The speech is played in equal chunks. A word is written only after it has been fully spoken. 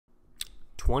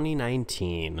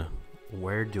2019,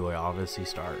 where do I obviously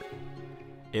start?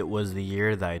 It was the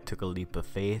year that I took a leap of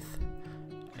faith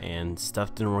and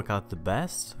stuff didn't work out the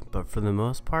best, but for the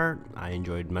most part, I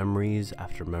enjoyed memories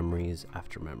after memories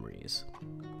after memories.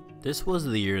 This was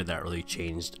the year that really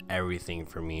changed everything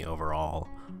for me overall.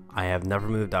 I have never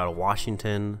moved out of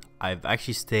Washington. I've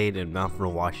actually stayed in Mount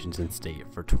Vernon, Washington State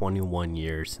for 21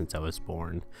 years since I was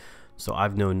born, so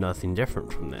I've known nothing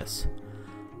different from this.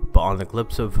 But on the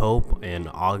glimpse of hope in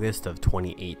August of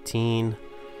 2018,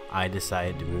 I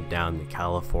decided to move down to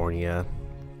California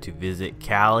to visit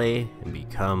Cali and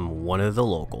become one of the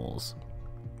locals.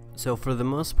 So for the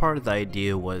most part, the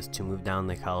idea was to move down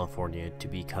to California to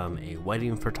become a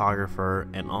wedding photographer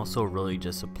and also really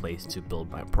just a place to build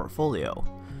my portfolio.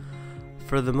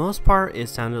 For the most part, it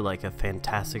sounded like a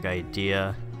fantastic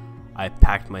idea. I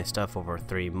packed my stuff over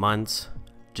 3 months,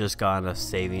 just got enough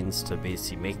savings to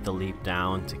basically make the leap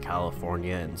down to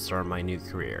California and start my new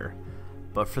career.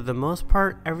 But for the most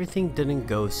part, everything didn't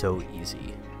go so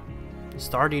easy.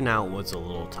 Starting out was a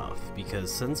little tough because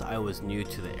since I was new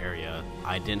to the area,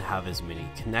 I didn't have as many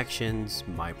connections,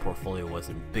 my portfolio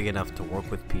wasn't big enough to work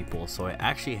with people, so I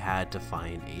actually had to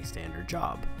find a standard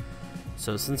job.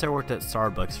 So since I worked at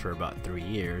Starbucks for about 3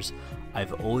 years,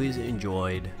 I've always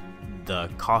enjoyed the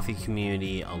coffee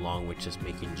community along with just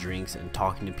making drinks and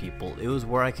talking to people. It was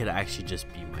where I could actually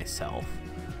just be myself.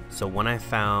 So when I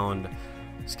found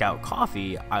Scout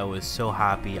Coffee, I was so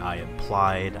happy. I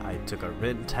applied, I took a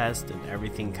written test, and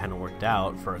everything kind of worked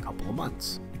out for a couple of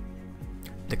months.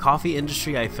 The coffee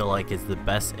industry, I feel like, is the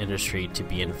best industry to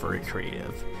be in for a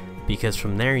creative, because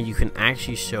from there you can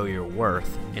actually show your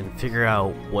worth and figure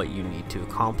out what you need to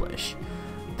accomplish.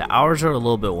 The hours are a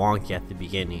little bit wonky at the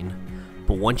beginning,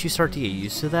 but once you start to get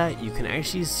used to that, you can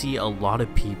actually see a lot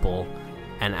of people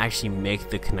and actually make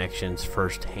the connections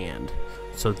firsthand.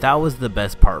 So that was the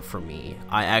best part for me.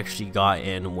 I actually got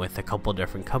in with a couple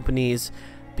different companies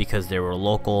because they were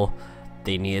local,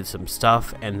 they needed some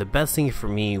stuff, and the best thing for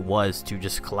me was to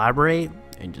just collaborate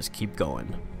and just keep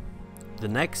going. The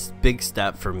next big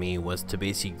step for me was to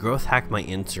basically growth hack my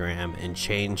Instagram and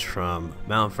change from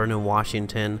Mount Vernon,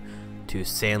 Washington to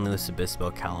San Luis Obispo,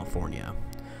 California.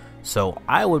 So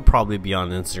I would probably be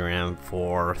on Instagram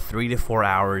for 3 to 4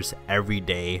 hours every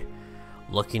day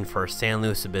looking for San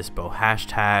Luis Obispo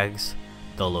hashtags,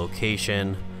 the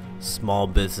location, small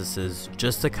businesses,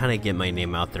 just to kind of get my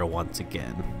name out there once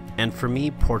again. And for me,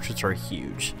 portraits are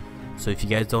huge. So if you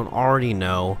guys don't already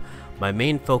know, my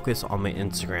main focus on my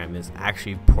Instagram is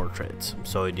actually portraits.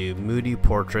 So I do moody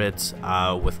portraits.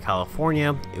 With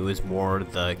California, it was more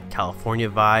the California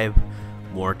vibe,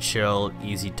 more chill,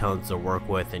 easy tones to work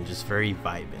with, and just very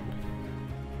vibing.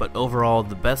 But overall,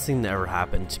 the best thing that ever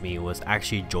happened to me was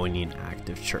actually joining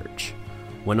Active Church.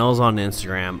 When I was on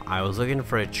Instagram, I was looking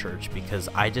for a church because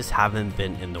I just haven't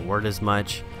been in the Word as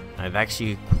much. I've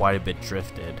actually quite a bit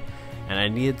drifted, and I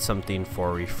needed something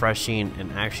for refreshing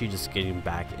and actually just getting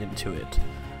back into it.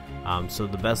 So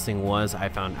the best thing was I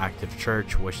found Active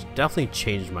Church, which definitely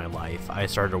changed my life. I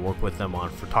started to work with them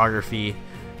on photography,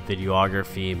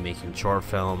 videography, making short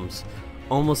films,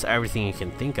 almost everything you can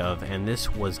think of, and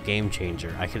this was game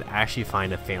changer. I could actually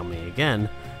find a family again,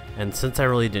 and since I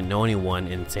really didn't know anyone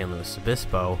in San Luis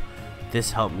Obispo,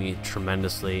 this helped me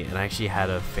tremendously, and I actually had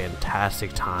a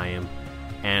fantastic time.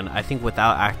 And I think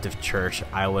without Active Church,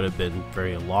 I would have been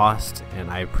very lost, and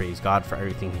I praise God for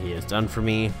everything He has done for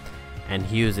me, and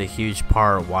He was a huge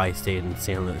part of why I stayed in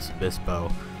San Luis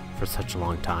Obispo for such a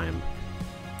long time.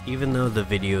 Even though the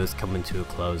video is coming to a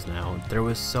close now, there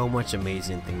was so much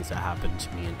amazing things that happened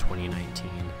to me in 2019.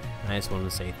 And I just want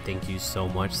to say thank you so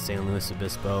much, San Luis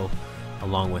Obispo,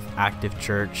 along with Active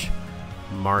Church,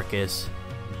 Marcus,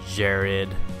 Jared,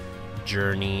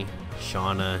 Journey,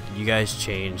 Shauna. You guys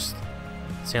changed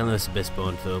San Luis Obispo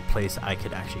into a place I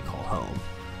could actually call home.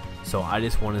 So I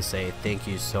just want to say thank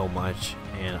you so much,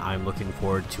 and I'm looking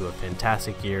forward to a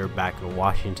fantastic year back in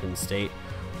Washington State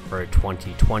for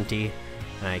 2020.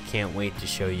 And I can't wait to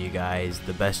show you guys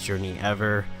the best journey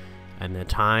ever and the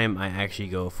time I actually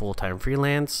go full-time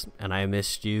freelance. And I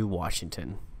missed you,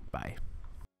 Washington. Bye.